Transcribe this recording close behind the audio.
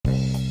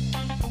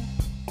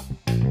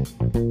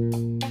Hey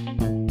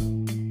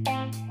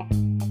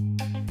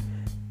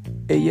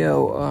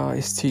yo,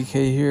 it's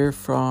TK here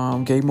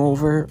from Game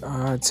Over.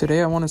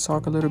 Today I want to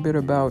talk a little bit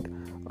about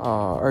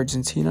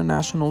Argentina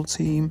national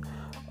team.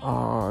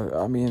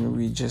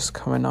 We just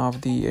coming off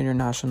the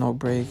international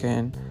break,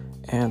 and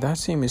that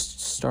team is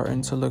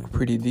starting to look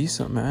pretty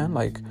decent, man.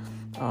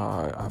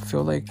 I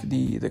feel like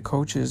the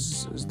coach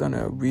has done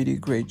a really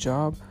great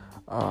job.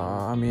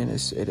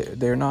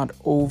 They're not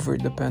over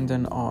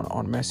dependent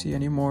on Messi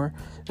anymore.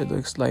 It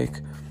looks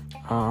like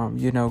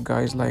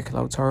guys like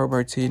Lautaro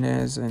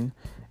Martinez and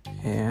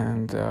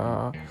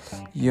Lo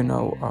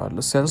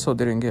Celso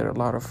didn't get a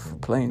lot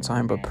of playing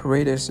time, but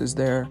Paredes is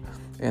there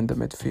in the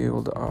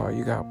midfield.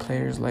 You got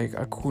players like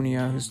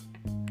Acuna, who's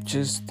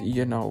just,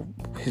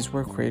 his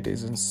work rate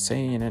is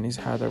insane, and he's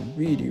had a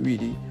really,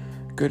 really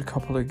good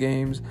couple of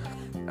games.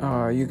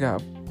 You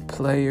got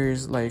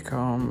players like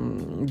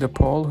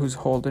DePaul, who's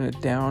holding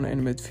it down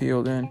in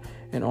midfield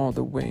and all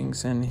the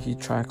wings, and he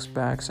tracks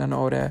backs and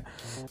all that.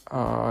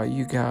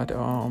 You got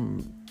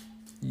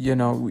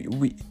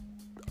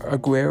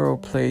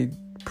Aguero played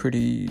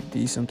pretty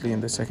decently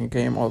in the second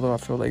game, although I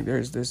feel like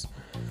there's this,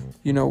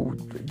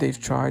 they've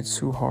tried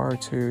too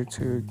hard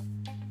to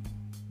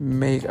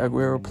make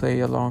Aguero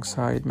play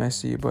alongside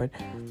Messi, but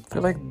I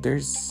feel like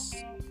there's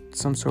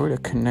some sort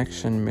of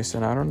connection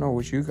missing. I don't know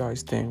what you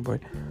guys think,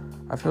 but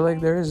I feel like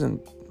there isn't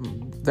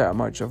that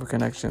much of a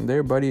connection.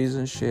 They're buddies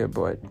and shit,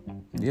 but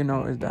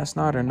that's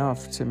not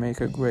enough to make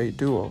a great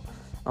duo.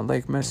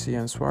 Unlike Messi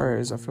and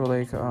Suarez, I feel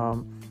like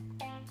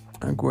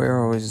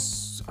Aguero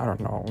is, I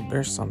don't know,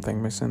 there's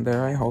something missing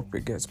there. I hope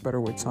it gets better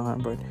with time,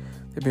 but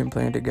they've been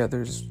playing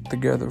together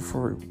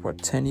for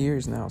 10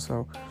 years now,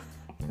 so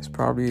it's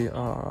probably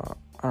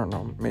I don't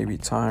know, maybe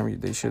time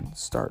they should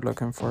start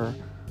looking for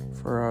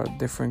a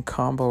different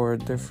combo or a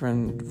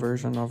different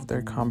version of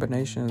their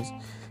combinations.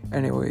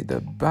 Anyway,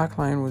 the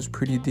backline was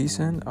pretty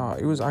decent.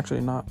 It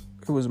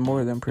was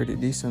more than pretty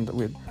decent,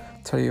 with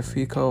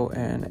Tagliafico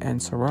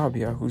and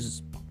Sarabia,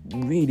 who's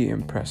really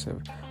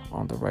impressive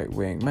on the right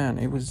wing. Man,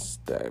 it was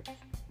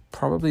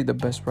probably the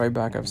best right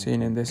back I've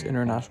seen in this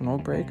international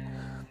break.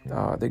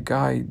 The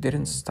guy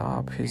didn't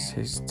stop.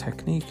 His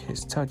technique,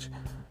 his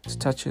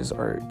touches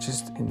are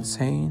just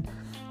insane.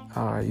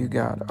 You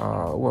got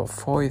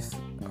Foyth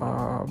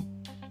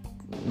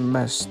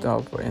messed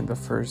up in the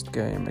first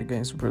game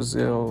against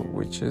Brazil,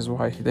 which is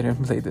why he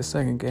didn't play the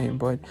second game,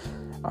 but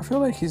I feel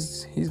like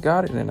he's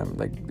got it in him.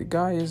 Like, the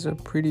guy is a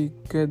pretty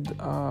good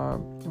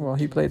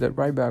he played at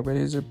right back, but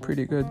he's a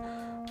pretty good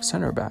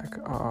center back.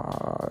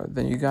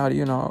 Then you got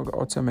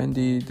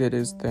Otamendi did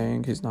his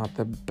thing. He's not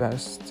the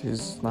best.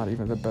 He's not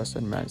even the best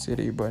in Man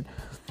City, but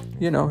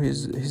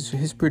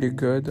he's pretty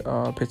good.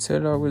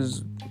 Petzela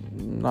was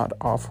not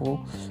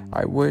awful.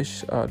 I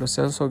wish Lo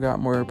Celso got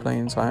more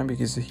playing time,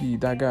 because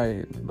that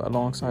guy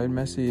alongside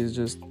Messi is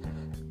just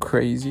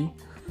crazy.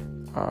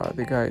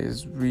 The guy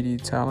is really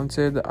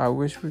talented. I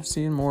wish we've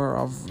seen more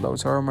of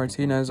Lautaro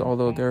Martinez,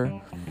 although they're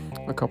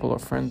a couple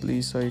of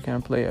friendlies, so you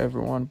can't play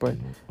everyone, but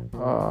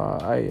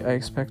I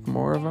expect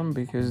more of him,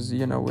 because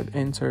with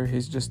Inter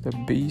he's just a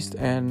beast,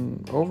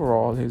 and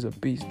overall he's a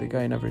beast. The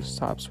guy never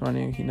stops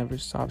running, he never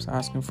stops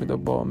asking for the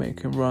ball,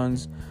 making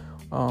runs,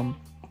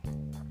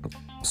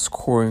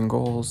 scoring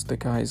goals. The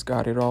guy's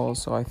got it all,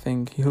 so I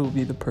think he'll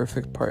be the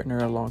perfect partner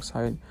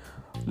alongside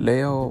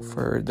Leo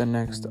for the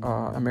next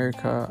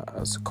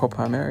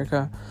Copa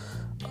America.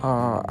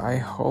 I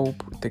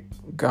hope the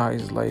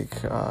guys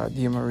like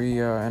Di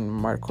Maria and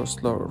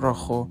Marcos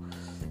Rojo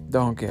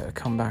don't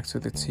come back to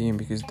the team,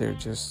 because they're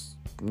just,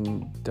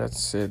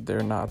 that's it.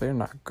 They're not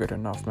good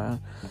enough, man.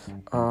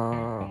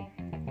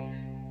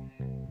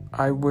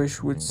 I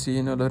wish we'd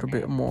seen a little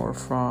bit more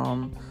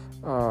from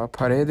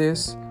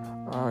Paredes.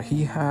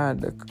 He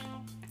had a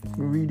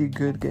really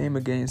good game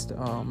against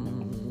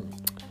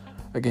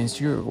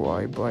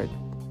Uruguay, but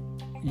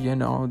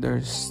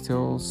there's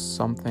still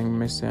something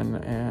missing,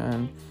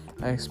 and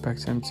I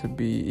expect him to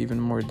be even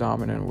more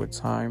dominant with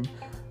time.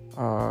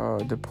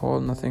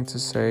 DePaul, nothing to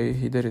say.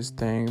 He did his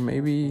thing.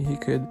 Maybe he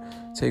could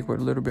take a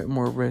little bit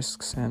more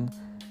risks and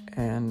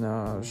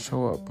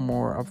show up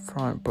more up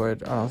front,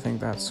 but I don't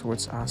think that's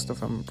what's asked of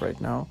him right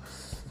now.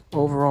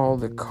 Overall,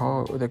 the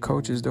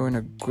coach is doing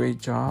a great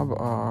job.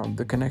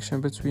 The connection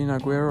between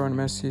Aguero and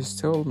Messi is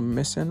still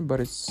missing, but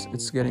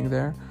it's getting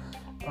there.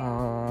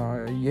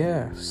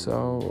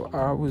 So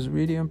I was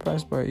really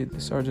impressed by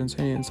this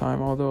Argentinian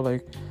time, although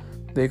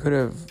they could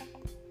have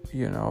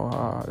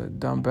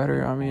done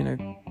better. I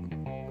mean,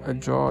 a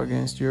draw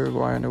against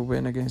Uruguay and a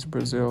win against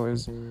Brazil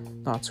is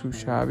not too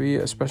shabby,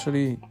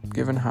 especially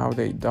given how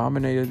they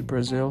dominated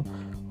Brazil.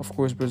 Of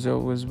course,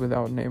 Brazil was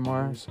without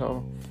Neymar,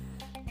 so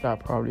that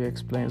probably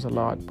explains a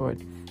lot, but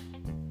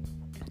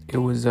it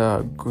was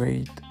a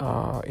great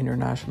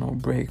international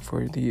break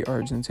for the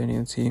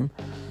Argentinian team.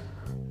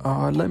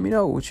 Let me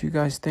know what you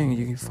guys think.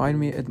 You can find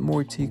me at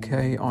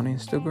MoreTK on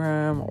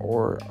Instagram,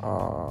 or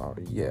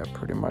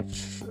pretty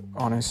much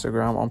on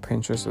Instagram, on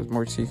Pinterest at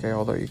MoreTK,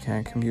 although you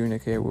can't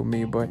communicate with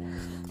me, but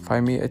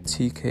find me at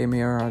TK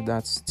Miera,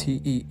 that's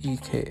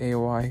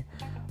TEEKAY.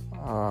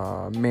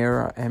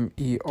 Merah,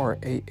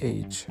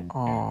 MERAH,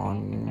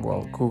 on,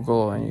 well,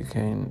 Google, and you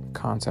can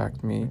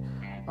contact me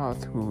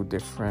through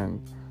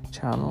different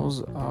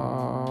channels.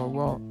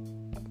 Well,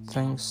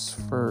 thanks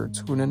for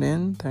tuning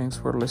in. Thanks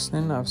for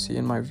listening. I've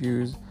seen my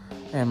views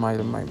and my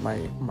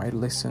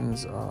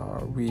listens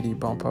really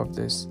bump up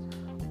this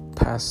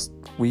past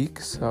week.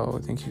 So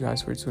thank you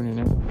guys for tuning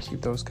in.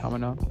 Keep those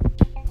coming up.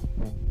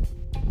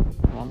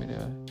 You want me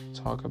to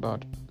talk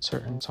about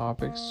certain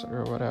topics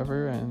or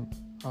whatever, and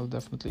I'll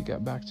definitely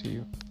get back to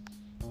you.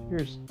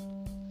 Cheers.